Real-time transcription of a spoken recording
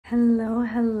Hello,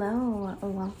 hello.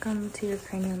 Welcome to your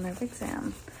cranial nerve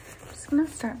exam. I'm just going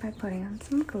to start by putting on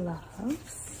some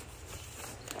gloves.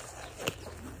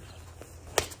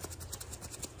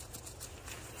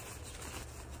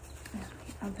 And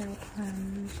the other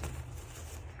one.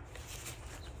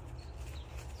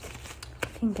 I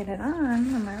can get it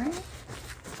on, am I right?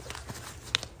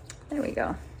 There we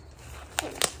go.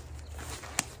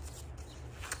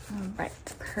 All right,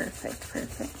 perfect.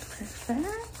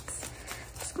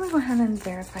 Just gonna go ahead and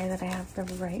verify that I have the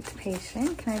right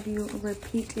patient. Can I have you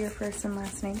repeat your first and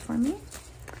last name for me?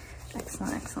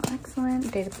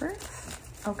 Excellent. Date of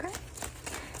birth? Okay.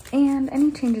 And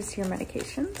any changes to your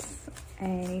medications?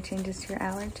 Any changes to your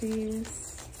allergies?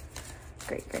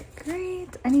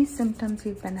 Great. Any symptoms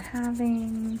you've been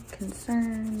having?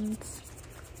 Concerns?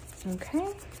 Okay.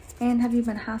 And have you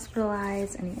been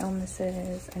hospitalized? Any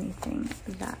illnesses? Anything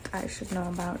that I should know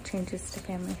about? Changes to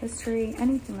family history?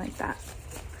 Anything like that?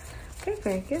 Okay,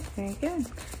 very good.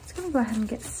 Just gonna go ahead and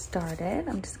get started.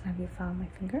 I'm just gonna have you follow my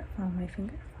finger.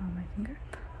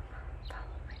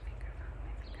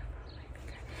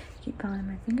 Keep following my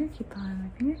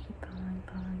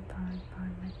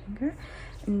finger.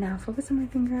 And now focus on my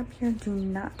finger up here. Do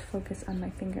not focus on my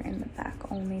finger in the back.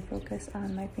 Only focus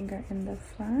on my finger in the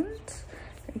front.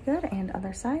 Very good. And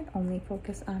other side. Only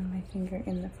focus on my finger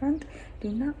in the front. Do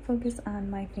not focus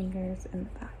on my fingers in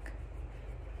the back.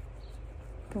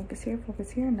 Focus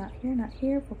here, not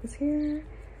here, focus here.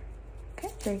 Okay,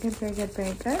 very good.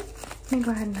 Let me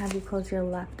go ahead and have you close your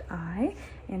left eye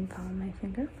and follow my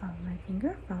finger, follow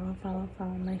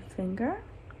my finger.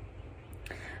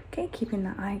 Okay, keeping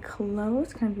the eye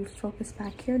closed. Kind of be focused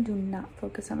back here. Do not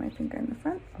focus on my finger in the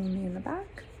front, only in the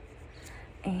back.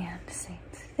 And same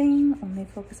thing, only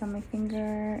focus on my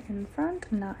finger in front,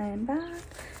 not in back.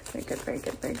 Very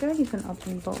good. You can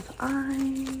open both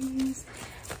eyes.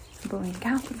 Blink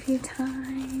out a few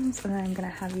times, and then I'm gonna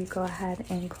have you go ahead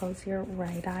and close your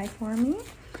right eye for me.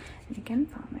 And again,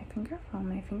 follow my finger, follow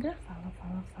my finger.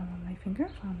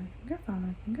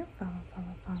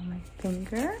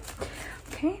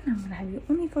 Okay, and I'm gonna have you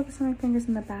only focus on my fingers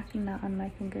in the back and not on my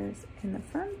fingers in the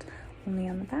front. Only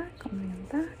on the back.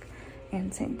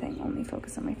 And same thing, only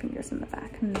focus on my fingers in the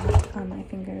back, not on my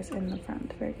fingers in the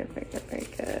front. Very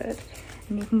good.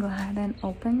 And you can go ahead and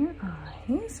open your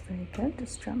eyes. Very good.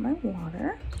 Just drop my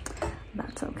water.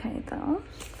 That's okay though.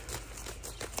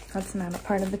 That's not a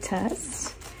part of the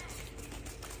test.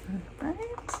 All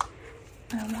right.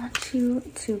 I want you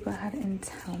to go ahead and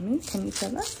tell me, can you feel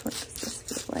this? What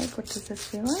does this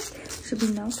feel like? Should be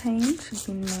no pain.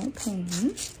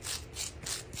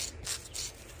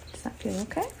 Does that feel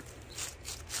okay?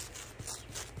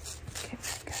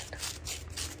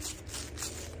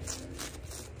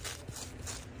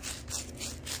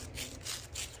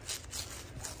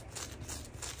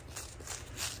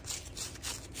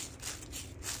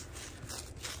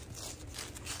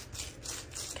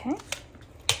 Okay,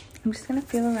 I'm just gonna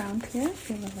feel around here.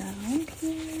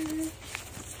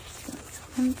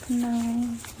 Lymph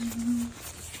node.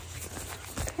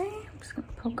 Okay, I'm just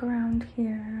gonna poke around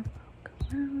here.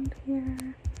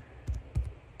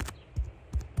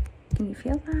 Can you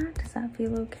feel that? Does that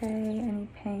feel okay? Any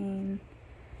pain?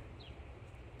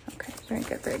 Okay, very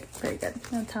good.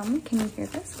 Now tell me, can you hear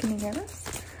this?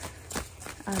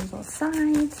 On both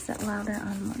sides. Is it louder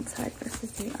on one side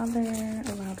versus the other?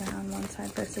 Or louder on one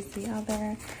side versus the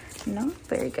other? No?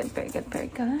 Very good.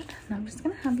 Now I'm just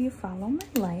going to have you follow my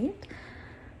light.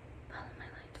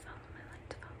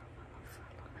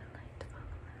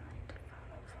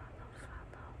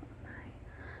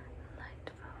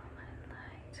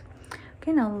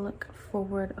 Okay, now look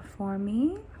forward for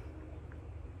me.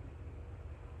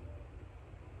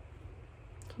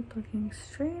 Keep looking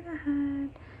straight ahead.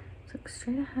 Look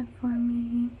straight ahead for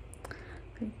me.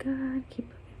 Very good. Keep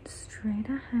looking straight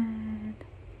ahead.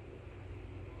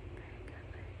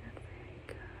 Very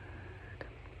good.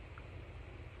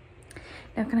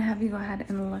 Now can I have you go ahead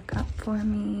and look up for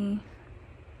me?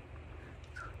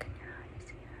 Look in your eyes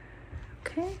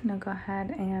here. Okay, now go ahead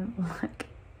and look.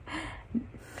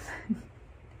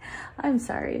 I'm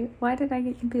sorry. Why did I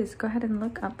get confused? Go ahead and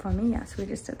look up for me. Yes, we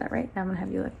just did that, right? Now I'm gonna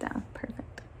have you look down. Perfect.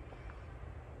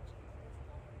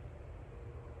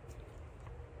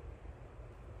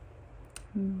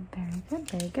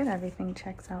 Very good. Everything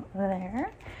checks out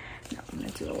there. Now I'm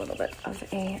going to do a little bit of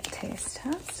a taste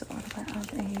test.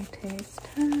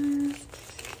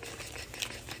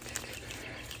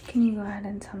 Can you go ahead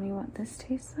and tell me what this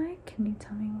tastes like? Very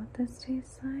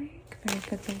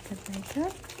good.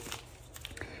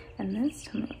 And this,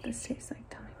 tell me what this tastes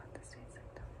like.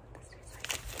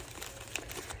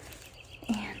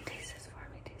 And taste this for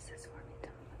me.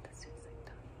 Tell me what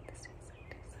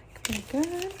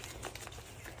good.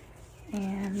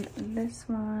 And this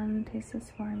one, taste this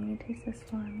for me, taste this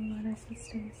for me. What does this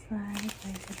taste like?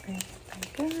 Very good, very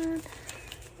good, very good.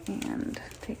 And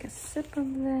take a sip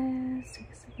of this, take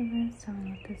a sip of this. Tell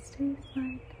me what this tastes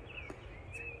like.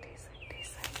 Taste like,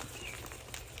 taste like, taste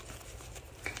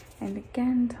like. And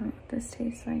again, tell me what this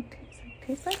tastes like, taste like,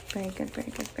 taste like. Very good,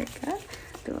 very good, very good.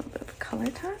 Do a little bit of a color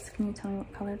test. Can you tell me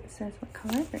what color this is? What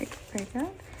color? Very good, very good.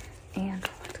 And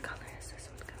what color is this?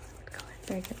 What color? What color?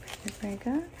 Very good, very good, very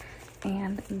good.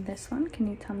 And this one, can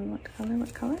you tell me what color?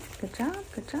 What color? Good job,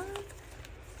 good job.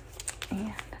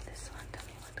 And this one, tell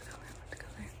me what color? What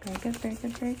color? Very good, very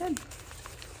good, very good.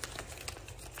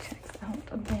 Check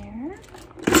out there.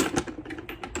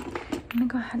 I'm gonna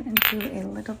go ahead and do a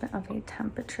little bit of a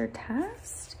temperature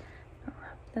test. Rub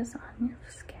this on your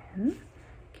skin.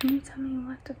 Can you tell me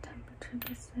what the temperature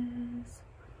this is?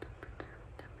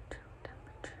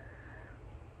 Temperature.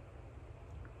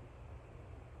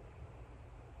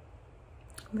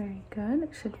 Very good.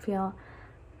 It should feel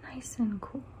nice and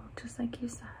cool, just like you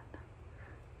said.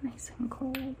 Nice and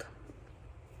cold.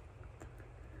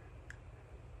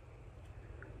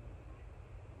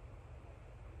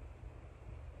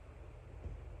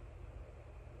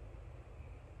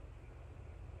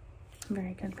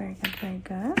 Very good, very good, very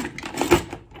good.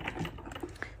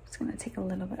 Just gonna take a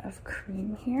little bit of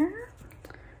cream here.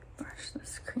 Brush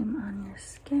this cream on your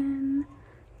skin.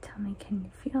 Tell me, can you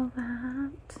feel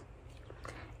that?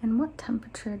 And what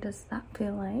temperature does that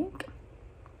feel like?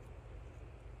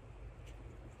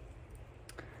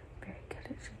 Very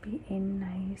good. It should be a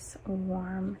nice,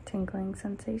 warm, tingling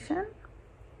sensation.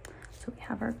 So we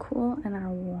have our cool and our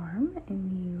warm,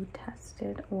 and you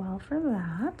tested well for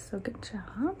that. So good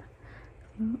job.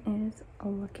 Everything is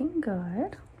looking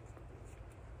good.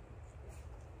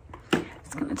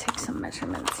 Just gonna take some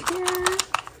measurements here.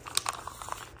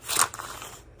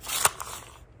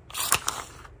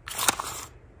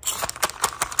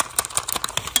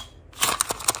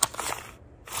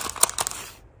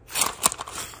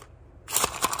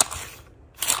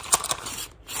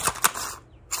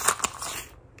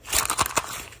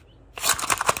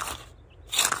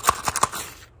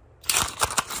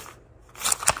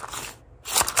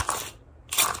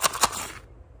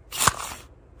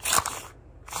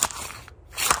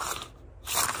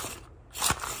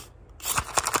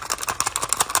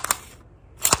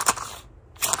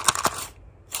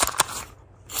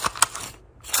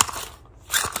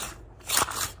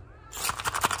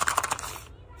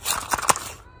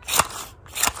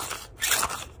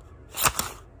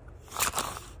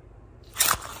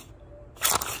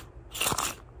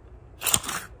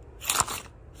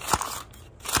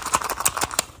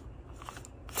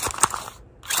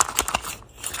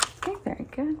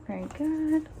 Very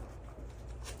good.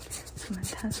 So I'm gonna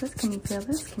test this. Can you feel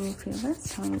this? Can you feel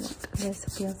this? Tell me what this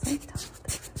feels like. Tell me what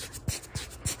this feels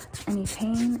like. Any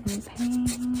pain? Any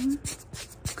pain?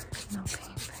 No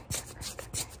pain. Very good, very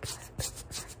good, very good.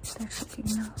 There should be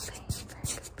no pain. Very good, very good,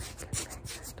 very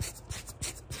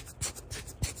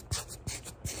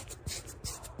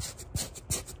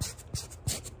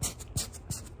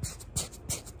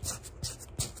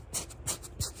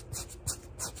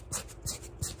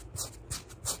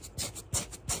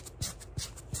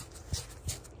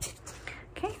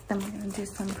good. Then we're going to do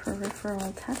some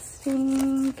peripheral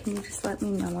testing. Can you just let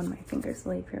me know when my fingers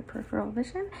leave your peripheral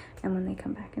vision and when they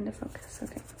come back into focus?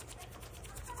 Okay.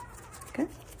 Good.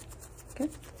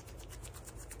 Good.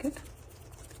 Good.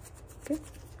 Good.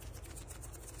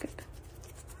 Good.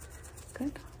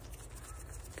 Good.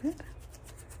 Good.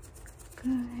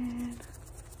 Good.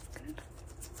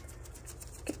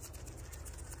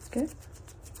 Good. Good.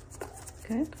 Good.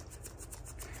 Good.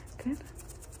 Good.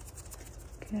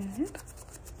 Good.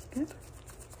 Good. Good.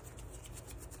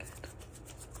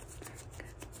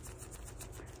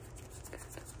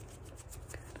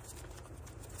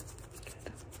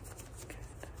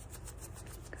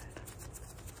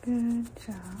 Good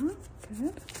job.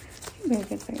 Good. Very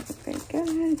good, very good, very good.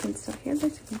 You can still hear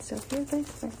this. You can still hear this.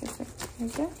 Very good, very good,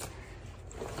 very good.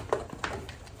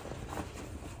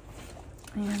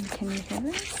 And can you hear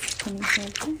this? Can you hear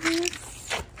this?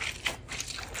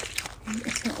 And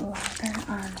is it louder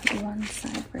on one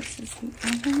side versus the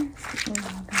other? Is it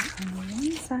louder on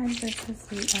one side versus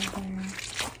the other?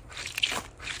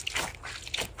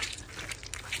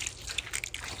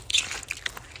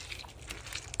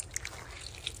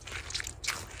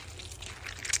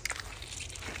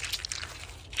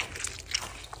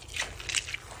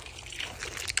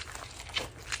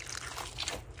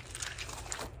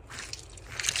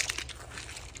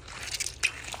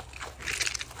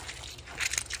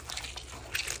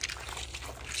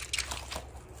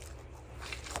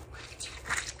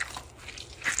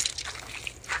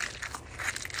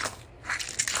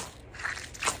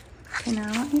 Okay, now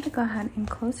I want you to go ahead and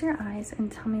close your eyes and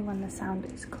tell me when the sound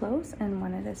is close and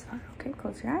when it is far. Okay,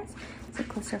 close your eyes. Is it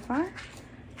closer, far?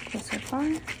 Closer, far?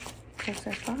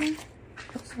 Closer, far?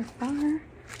 Closer, far?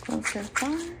 Closer,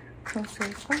 far? Closer,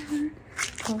 far?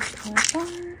 Close or far?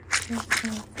 Close or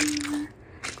far?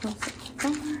 Close or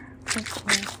far?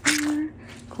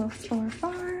 Close or far? Close or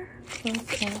far? Close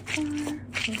or far?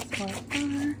 Close or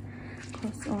far?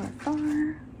 Close or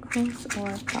far? Close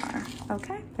or far.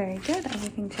 Okay, very good.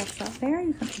 Everything checks out there.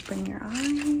 You can open your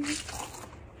eyes.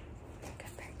 Very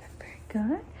good, very good, very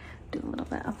good. Do a little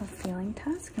bit of a feeling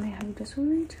test. Can I have you just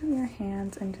reach out your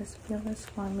hands and just feel this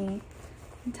for me?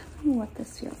 And tell me what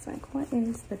this feels like. What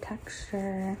is the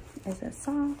texture? Is it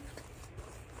soft?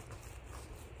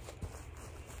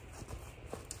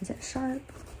 Is it sharp?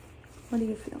 What do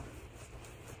you feel?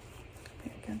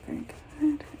 Very good, very good.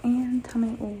 And tell me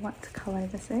what color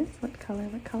this is. What color,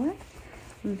 what color?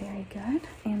 Very good.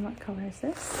 And what color is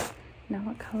this? Now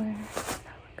what color? Now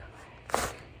what color?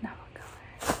 Now what color?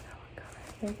 Now what color?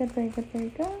 Very good, very good, very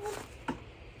good.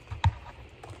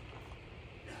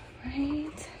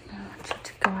 Alright. Now I want you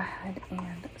to go ahead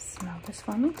and smell this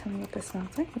for me. Tell me what this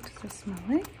smells like. What does this smell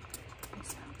like? Can you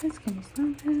smell this? Can you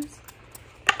smell this?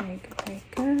 Very good, very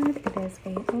good. It is a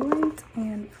light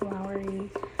and flowery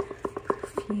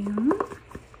perfume.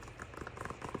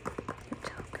 Good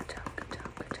job, good job, good job,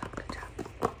 good job, good job.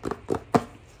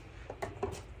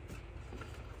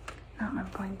 Now I'm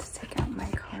going to take out my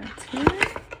cards here.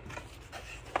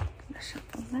 I'm gonna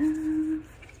shuffle them.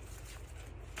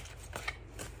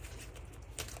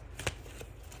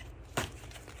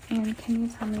 And can you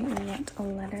tell me what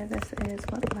letter this is?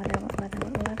 What letter, what letter,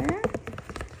 what letter?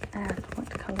 And what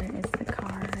color is the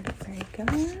card? Very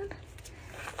good.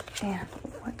 And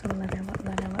what letter, what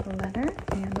letter, what letter?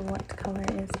 And what color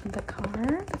is the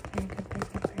card? Very good, very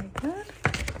good, very good.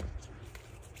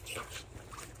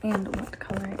 And what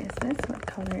color is this? What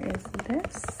color is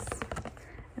this?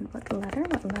 And what letter,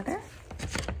 what letter?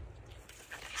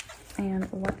 And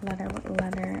what letter, what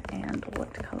letter? And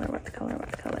what color, what color,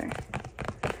 what color?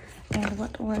 And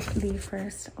what was the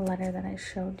first letter that I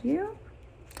showed you?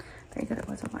 Very good, it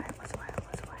was a Y, it was a Y, it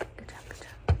was a Y. Good job, good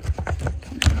job.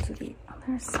 Okay, now to the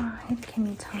other side. Can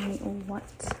you tell me what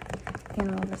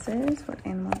animal this is? What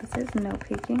animal this is? No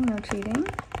peeking, no cheating.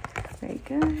 Very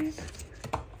good.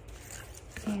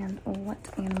 And what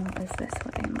animal is this?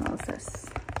 What animal is this?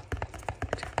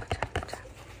 Good job, good job, good job.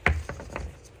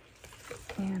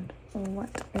 And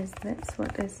what is this?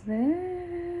 What is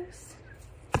this?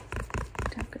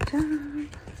 Good job, good job.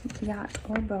 Yacht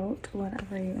or boat,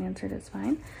 whatever you answered is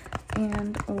fine.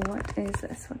 And what is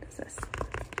this? What is this?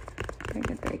 Very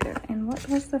good, very good. And what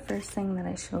was the first thing that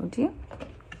I showed you?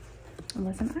 It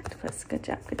was an octopus. Good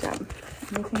job, good job.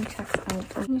 Everything checks out.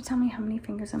 Can you tell me how many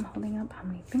fingers I'm holding up? How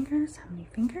many fingers? How many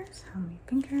fingers? How many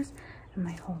fingers am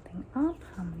I holding up?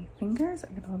 How many fingers? I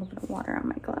got a little bit of water on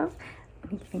my glove. How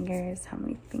many fingers? How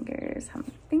many fingers? How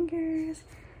many fingers?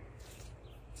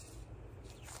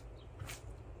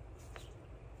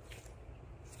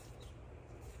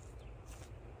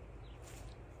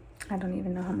 I don't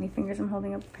even know how many fingers I'm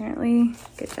holding up, apparently.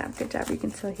 Good job, good job. You can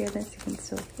still hear this. You can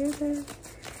still hear this.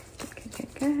 Good, good,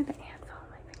 good, good. And follow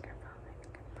my finger, follow my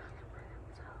finger,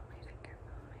 follow my finger,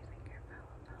 follow my finger,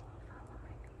 follow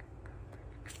my finger.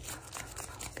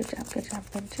 Good job, good job,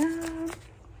 good job.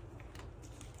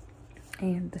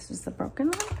 And this is the broken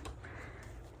one.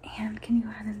 And can you go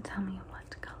ahead and tell me what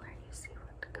color you see?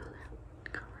 What color?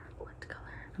 What color? What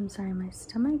color? I'm sorry, my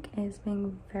stomach is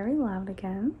being very loud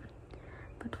again.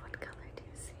 But what color do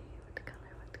you see? What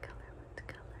color, what color, what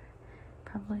color?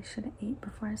 Probably should have ate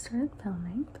before I started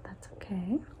filming, but that's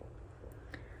okay.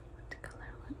 What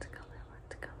color, what color,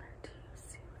 what color do you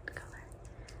see? What color?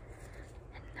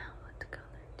 And now what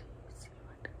color do you see?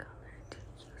 What color do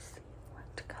you see?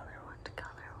 What color, what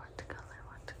color, what color,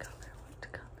 what color, what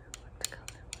color, what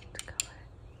color, what color?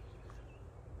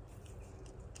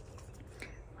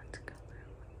 What color,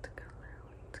 what color, what color,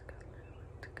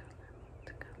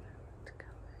 what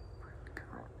color, what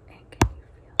color? And can you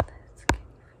feel this? Can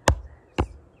you feel this? Can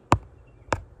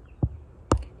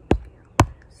you feel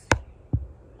this?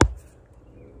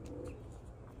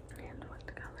 And what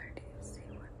color do you see?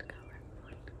 What color?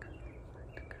 What color?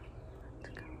 What color?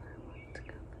 What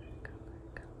color? What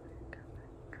color?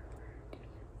 Color? Do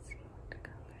you see? What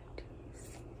color do you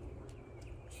see?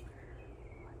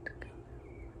 What color?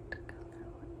 What color?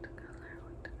 What color?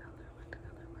 What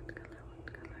color? What color? What color? What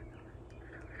color?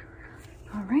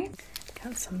 All right.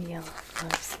 Got some yellow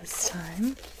gloves this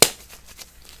time.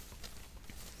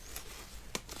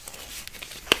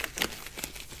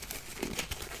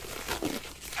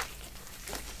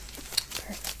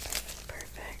 Perfect,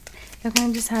 perfect, perfect. So can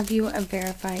I just have you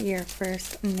verify your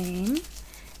first name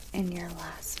and your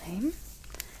last name?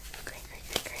 Great, great,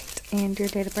 great, great. And your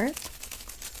date of birth?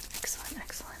 Excellent,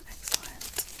 excellent,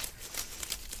 excellent.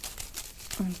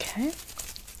 Okay.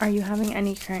 Are you having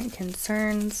any current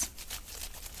concerns?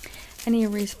 Any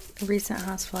recent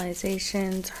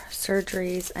hospitalizations,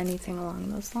 surgeries, anything along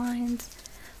those lines?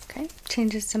 Okay.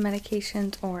 Changes to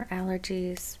medications or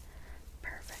allergies?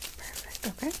 Perfect, perfect.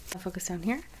 Okay. I'll focus down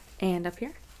here and up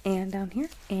here and down here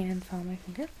and follow my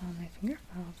finger, follow my finger,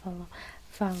 follow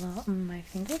my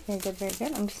finger. Very good, very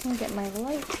good. I'm just going to get my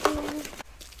light here.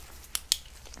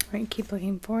 All right, keep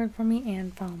looking forward for me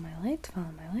and follow my light, follow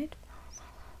my light,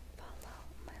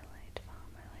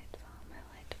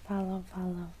 follow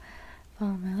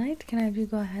my light. Can I have you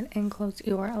go ahead and close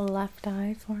your left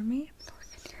eye for me? Look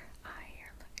in your eye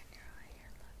here, look in your eye here,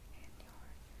 look in your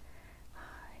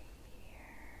eye here.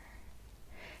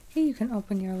 Okay, you can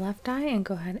open your left eye and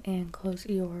go ahead and close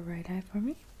your right eye for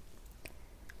me.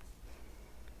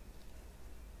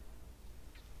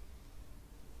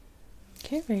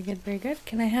 Okay, very good, very good.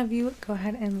 Can I have you go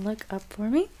ahead and look up for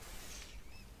me?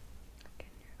 Look in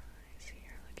your eyes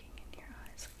here, looking in your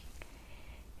eyes,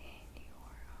 looking in your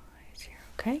eyes here.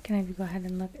 Okay, can I have you go ahead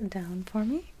and look down for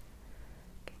me?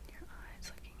 Look in your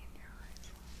eyes, looking in your eyes,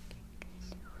 looking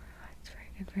in your eyes. Very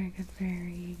good, very good,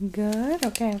 very good.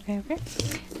 Okay, okay, okay.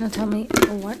 Now tell me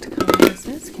what color this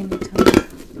is. Can you tell me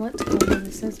what color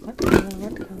this is? What color,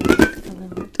 what color, what color,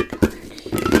 what color?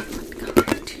 What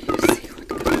color do you see? What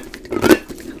color, what color,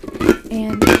 what color?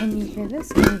 And can you hear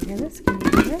this? Can you hear this? Can you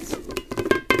hear this?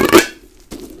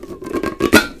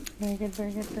 Very good,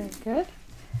 very good, very good.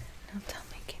 Now tell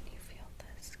me, can you feel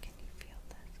this? Can you feel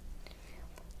this? Can you feel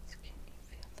this? Can you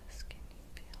feel this? Can you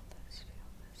feel this?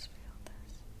 Feel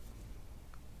this?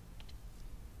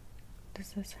 Does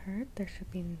this hurt? There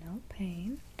should be no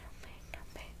pain. No pain, no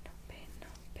pain, no pain, no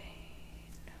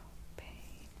pain, no pain.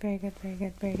 Very good, very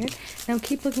good, very good. Now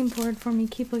keep looking forward for me.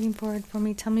 Keep looking forward for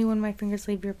me. Tell me when my fingers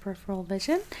leave your peripheral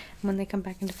vision and when they come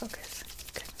back into focus.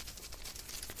 Good.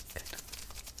 Good.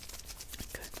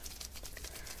 Good.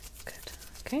 Good.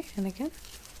 Okay, and again.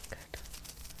 Good.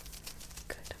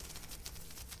 Good.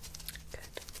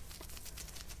 Good.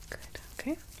 Good.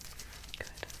 Okay. Good.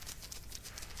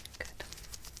 Good.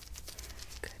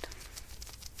 Good. Good.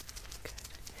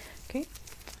 Okay.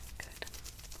 Good. Good.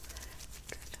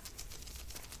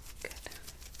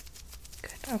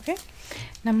 Good. Good. Okay.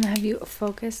 Now I'm going to have you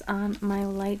focus on my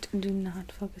light. Do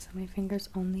not focus on my fingers.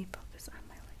 Only focus on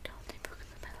my light. Only focus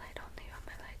on my light. Only on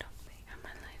my light. Only on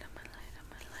my light. On my light. On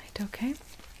my light. Okay.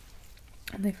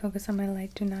 Only focus on my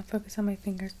light. Do not focus on my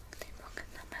fingers. Only focus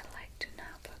on my light. Do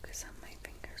not focus on my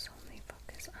fingers. Only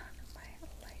focus on my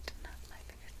light. Not my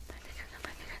fingers. My fingers. Not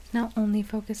my fingers. Now only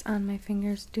focus on my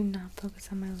fingers. Do not focus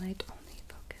on my light. Only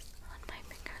focus on my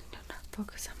fingers. Do not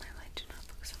focus on my light. Do not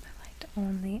focus on my light.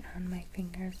 Only on my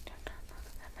fingers. Do not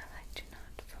focus on my light. Do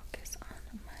not focus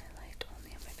on my light.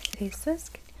 Only on my fingers. Taste this.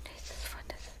 Can you taste this? What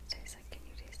does this taste like? Can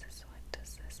you taste this? What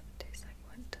does this taste like?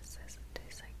 What does this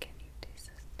taste like? Can you taste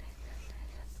this?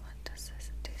 What does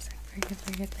this taste like? Very good,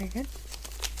 very good, very good.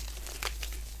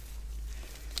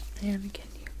 And can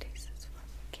you taste this for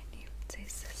me? Can you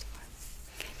taste this for me?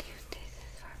 Can you taste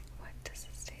this for me? What does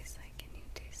this taste like? Can you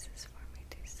taste this for me?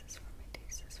 Taste this for me?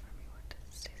 Taste this for me? What does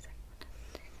this taste like?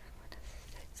 What does this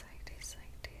taste like?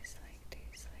 Taste like?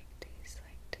 Taste like? Taste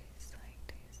like? Taste like? Taste like?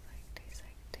 Taste like? Taste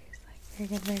like? Taste like? Very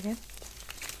good, very good.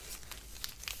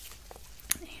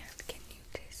 And can you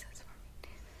taste this for me?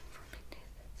 Taste this for me?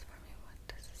 Taste this for me? What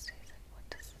does this taste like? What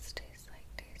does this taste like?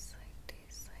 Taste like?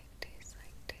 Taste like? Taste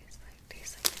like? Taste like?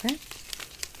 Taste like? Okay.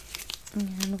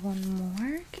 And one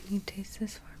more. Can you taste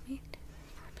this for me?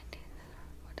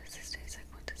 What does this taste like?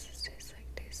 What does this taste like?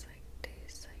 Taste like?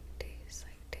 Taste like? Taste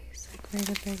like? Taste like? Very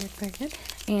good, very good, very good.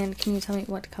 And can you tell me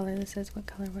what color this is? What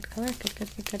color? What color? Good, good,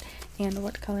 good, good. And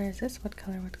what color is this? What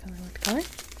color? What color? What color?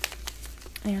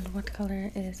 And what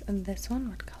color is this one?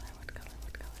 What color? What color?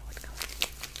 What color? What color?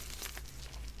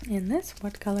 And this?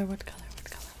 What color? What color? What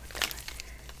color? What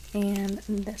color? And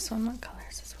this one? What color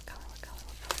is this? What color? What color?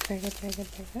 What color? Very good, very good,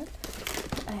 very good.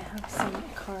 I have some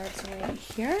cards right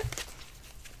here.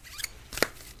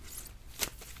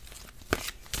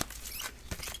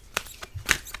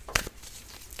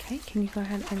 Okay, can you go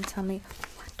ahead and tell me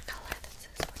what color this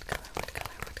is? What color? What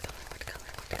color? What color?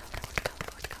 What color?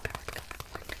 What color? What color? What color? What color?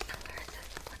 What color is this?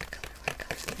 What color? What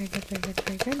color? Very good, very good,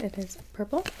 very good. It is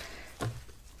purple.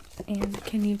 And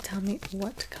can you tell me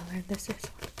what color this is?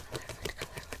 What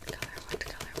color? What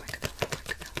color? What color? What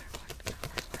color? What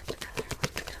color?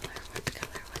 What color? What color? What color? What color?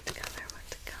 What color? What color?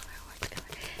 What color? What color?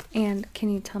 And can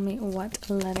you tell me what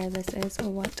letter this is?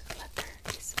 What letter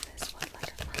is this? What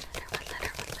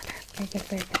Very good,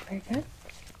 very good, very good.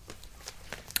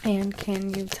 And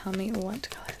can you tell me what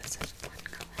color this is? What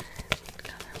color, what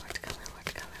color, what color, what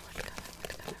color, what color,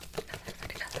 what color,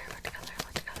 what color, what color,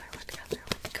 what color, what color, what color,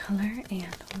 what color,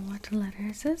 and what letter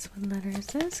is this? What letter is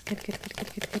this? Good, good, good, good,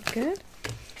 good, good, good.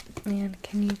 And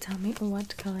can you tell me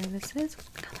what color this is?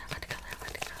 What color, what color,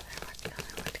 what color, what color,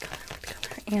 what color, what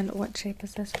color, and what shape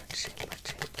is this? What shape, what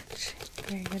shape, what shape?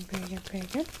 Very good, very good, very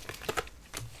good.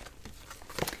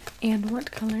 And what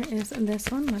color is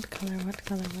this one? What color, what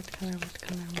color, what color, what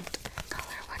color, what color,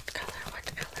 what color, what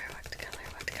color, what color,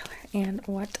 what color? And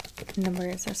what number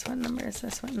is this? What number is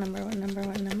this? What number, what number,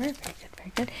 what number? Very good,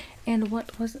 very good. And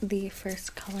what was the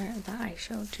first color that I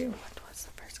showed you? What was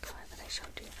the first color that I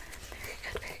showed you? Very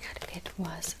good, very good. It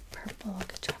was purple.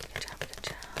 Good job, good job, good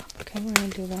job. Okay, we're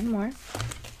going to do one more.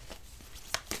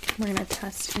 We're going to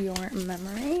test your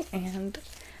memory and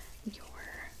your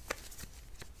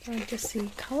going to see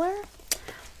color.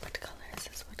 What color is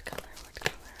this? What color? What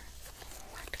color?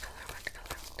 What color? What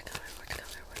color? What color? What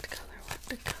color? What color?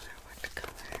 What color? What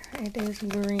color? It is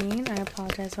green. I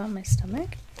apologize about my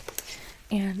stomach.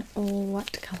 And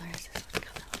what color is this? What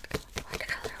color? What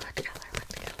color? What color? What color?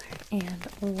 What color? And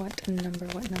what number?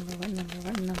 What number? What number?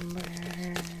 What number?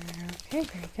 Okay,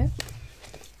 very good.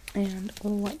 And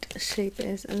what shape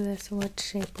is this? What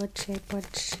shape? What shape?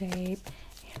 What shape?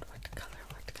 And what color?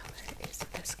 What color is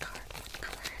this card? What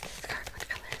color is this card? What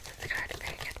color is this card?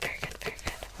 Very good, very good, very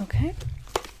good. Okay.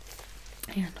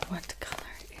 And what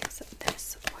color is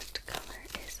this? What color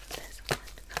is this?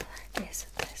 What color is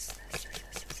this? Very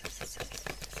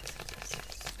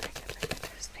good, very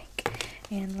good. Snake.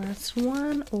 And last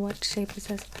one. What shape is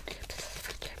this? What shape?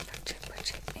 What shape? What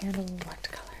shape? And what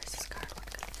color is this card?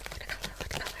 What color? What color?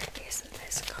 What color is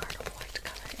this card? What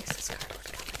color is this card? What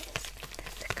color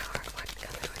is the card? What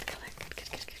color? What color? Good, good,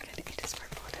 good, good, good. It is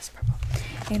purple. It is purple.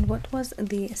 And what was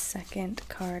the second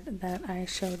card that I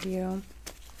showed you?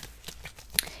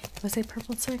 It was a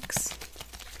purple 6.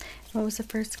 What was the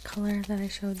first color that I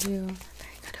showed you?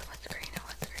 Very good. It was green. It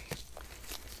was green.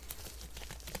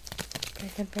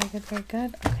 Very good, very good, very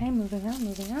good. Okay, moving on,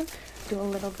 moving on. Do a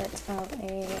little bit of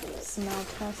a smell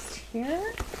test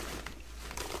here.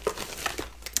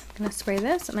 I'm going to spray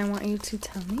this, and I want you to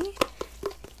tell me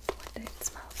what it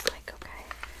smells like, okay?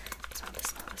 Smell this,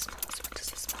 smell this, smell this. What does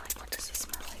it smell like? What does it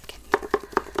smell like? Can you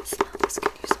smell this?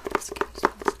 Can you smell this? Can you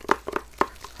smell this?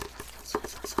 Smell,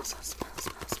 smell, smell, smell, smell,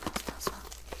 smell, smell, smell, smell.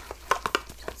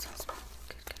 Smell, smell, smell.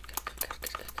 Good, good, good, good,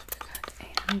 good, good, good, good,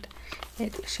 good. And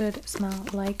it should smell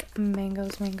like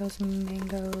mangoes, mangoes,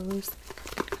 mangoes.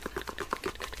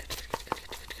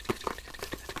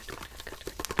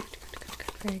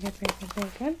 Very good, very good,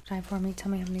 very good. Try for me.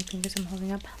 Tell me how many fingers I'm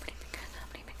holding up. How many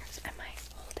fingers am I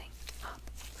holding up?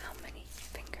 How many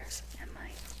fingers am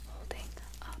I holding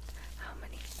up? How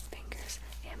many fingers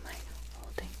am I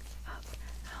holding up?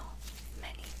 How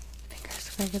many fingers?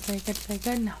 Very good, very good, very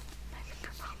good. Now, my finger,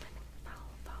 follow,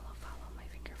 follow, my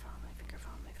finger, follow, my finger,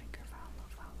 follow, my finger, follow.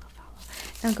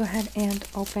 Now go ahead and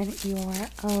open your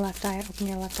left eye. Open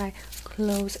your left eye.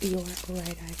 Close your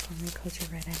right eye for me. Close your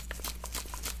right eye.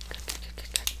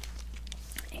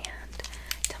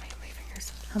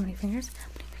 How many fingers? How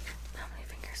many fingers? How many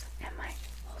fingers am I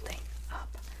holding up?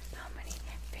 How many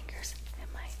fingers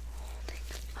am I holding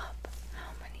up?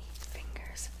 How many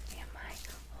fingers am I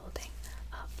holding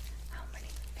up? How many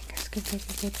fingers? Good, good,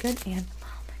 good, good, good. And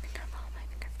follow my finger, follow my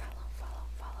finger,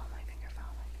 follow my finger,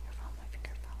 follow my finger, follow my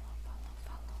finger,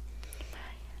 follow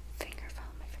my finger,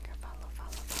 follow my finger,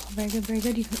 follow. Very good, very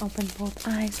good. You can open both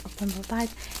eyes,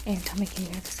 and tell me, can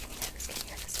you hear this? Can you hear this? Can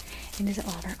you hear this? And is it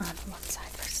louder on one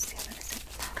side versus the other?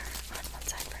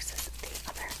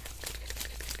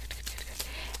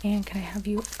 And can I have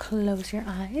you close your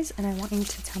eyes? And I want you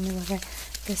to tell me whether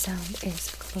the sound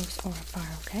is close or far,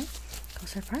 okay?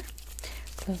 Close or far?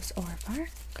 Close or far?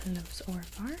 Close or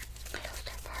far?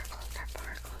 Close or far?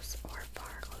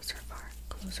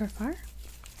 Close or far?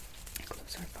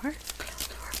 Close or far? Close or far?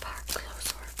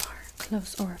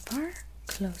 Close or far? Close or far? Close or far?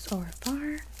 Close or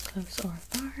far? Close or far? Close or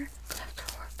far? Close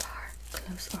or far?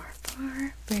 Close or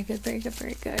far? Very good, very good,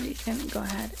 very good. You can go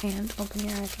ahead and open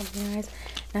your eyes,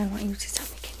 And I want you to tell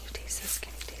me, can you taste this?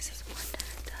 Can you taste this? What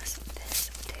does this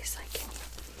taste like? Can you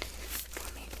for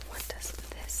me? What does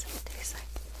this taste like?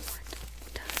 What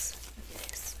does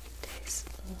this taste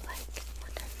like?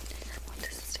 What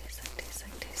does this taste like? Taste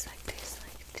like, taste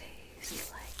like, taste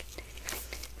like, taste like,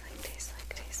 taste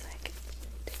like, taste like,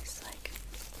 taste like.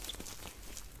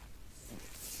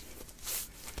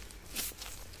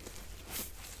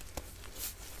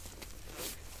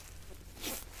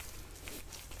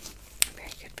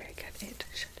 Very good, very good. It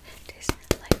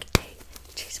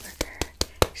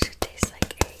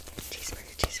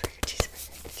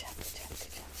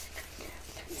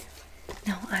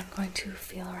Now I'm going to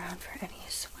feel around for any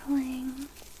swelling.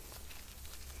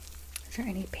 Is there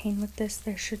any pain with this?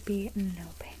 There should be no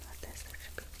pain with this. There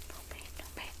should be no pain, no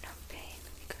pain, no pain.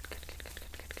 Good, good, good, good,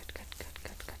 good, good, good, good, good,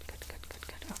 good, good, good, good, good,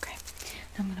 good. Okay.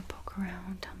 Now I'm gonna poke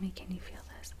around. Tell me, can you feel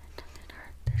this? Does it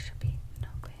hurt? There should be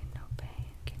no pain, no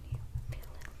pain. Can you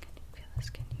feel it? Can you feel this?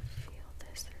 Can you feel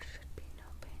this? There should be no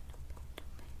pain,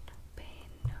 no pain,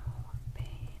 no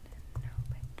pain, no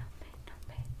pain, no pain, no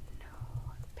pain, no pain,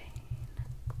 no pain.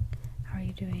 How are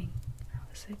you doing? How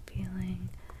is it feeling?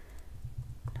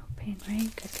 No pain, right?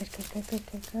 Good, good, good, good, good,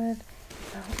 good, good.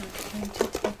 Now I'm going to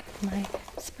take my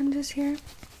sponges here.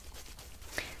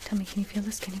 Tell me, can you feel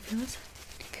this? Can you feel this?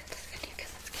 Can you feel this? Can you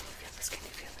feel this? Can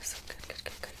you feel this? Good, good,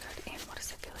 good, good, good. And what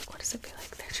does it feel like? What does it feel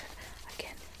like? There should,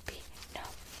 again, be no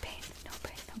pain, no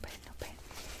pain, no pain, no pain.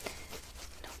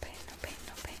 No pain, no pain,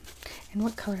 no pain. And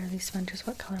what color are these sponges?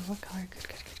 What color? What color? Good,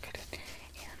 good, good, good, good.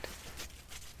 And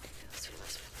feel this, feel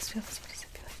this, feel this, feel this. What does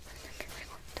it feel like?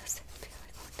 What does it feel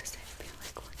like? What does it feel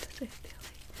like? What does it feel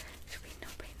like? Should be no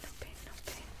pain, no pain, no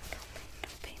pain, no pain,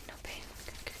 no pain, no pain.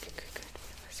 Good, good, good, good, good.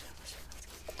 Feel this, feel this, feel this.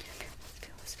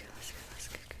 Feel this, feel this, feel this.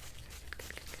 Good, good, good, good, good,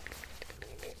 good,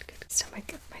 good, good, good. Stomach,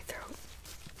 my throat.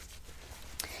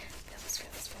 Feel this,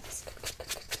 feel this, feel this. Good,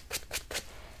 good, good, good, good, good, good.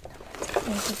 Now let's take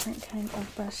a different kind of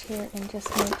brush here and just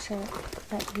make sure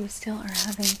that you still are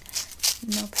having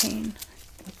no pain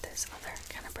with this other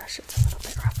kind of brush. It's a little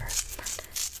bit rougher, but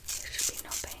there should be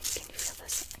no pain. Can you feel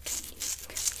this? Can you feel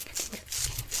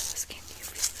this? Can you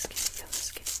feel this? Can you feel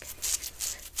this? Can you feel this?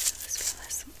 Feel this, feel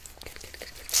this. Good, good,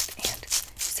 good, good, good. And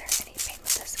is there any pain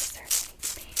with this? Is there any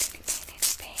pain, any pain,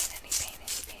 any pain, any pain,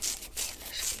 any pain, any pain?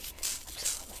 There should be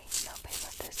absolutely no pain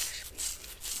with this. There should be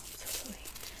absolutely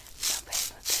no pain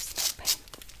with this. No pain.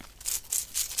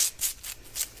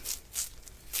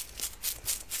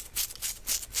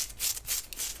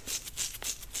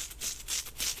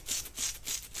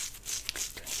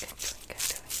 Doing good, doing good,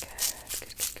 doing good.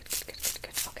 Good, good, good, good, good, good,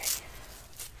 good. Okay.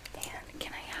 And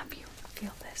can I have you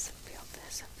feel this? Feel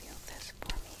this, feel this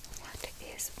for me. What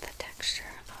is the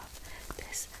texture of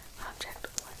this object?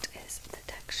 What is the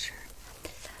texture of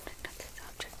this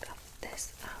object? Of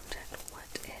this object?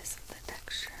 What is the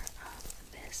texture of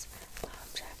this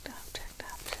object? Object.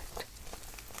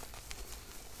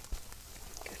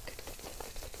 Good, good, good, good,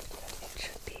 good, good, good, good. It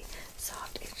should be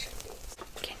soft. It should be.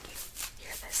 Can you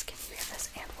hear this? Can you hear this?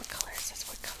 And what color is this?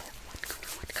 What color? What color?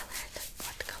 What color is this?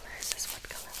 What color is this? What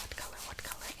color? What color? What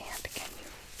color? And can you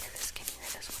hear this? Can you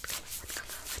hear this? What color? What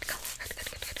color? What color? Good, good,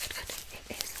 good, good, good, good. It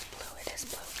is blue. It is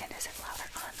blue. And is it louder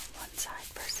on one side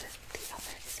versus the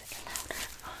other? Is it louder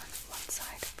on one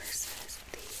side versus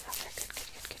the other? Good, good,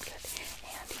 good, good, good.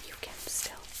 And you can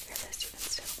still hear this. You can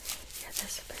still hear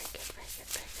this. Very good, very good,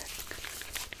 very good. Good,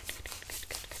 good,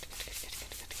 good, good, good, good, good, good, good, good, good, good,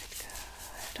 good, good, good, good.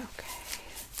 Okay.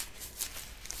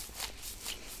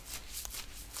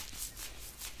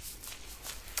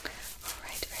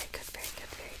 Alright, very good, very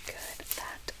good, very good.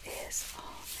 That is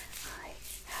all I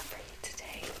have for you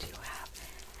today. Do you have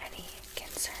any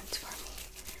concerns for me?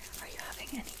 Are you having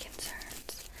any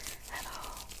concerns at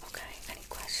all? Okay, any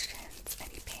questions?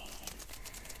 Any pain?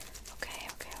 Okay.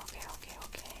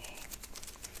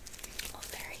 Well,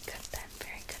 very good then,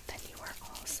 very good then. You are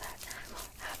all set. I'll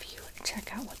have you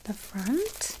check out with the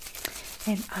front,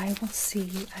 and I will see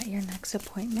you at your next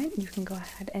appointment. You can go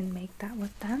ahead and make that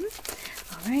with them.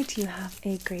 Alright, you have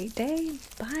a great day.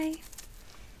 Bye.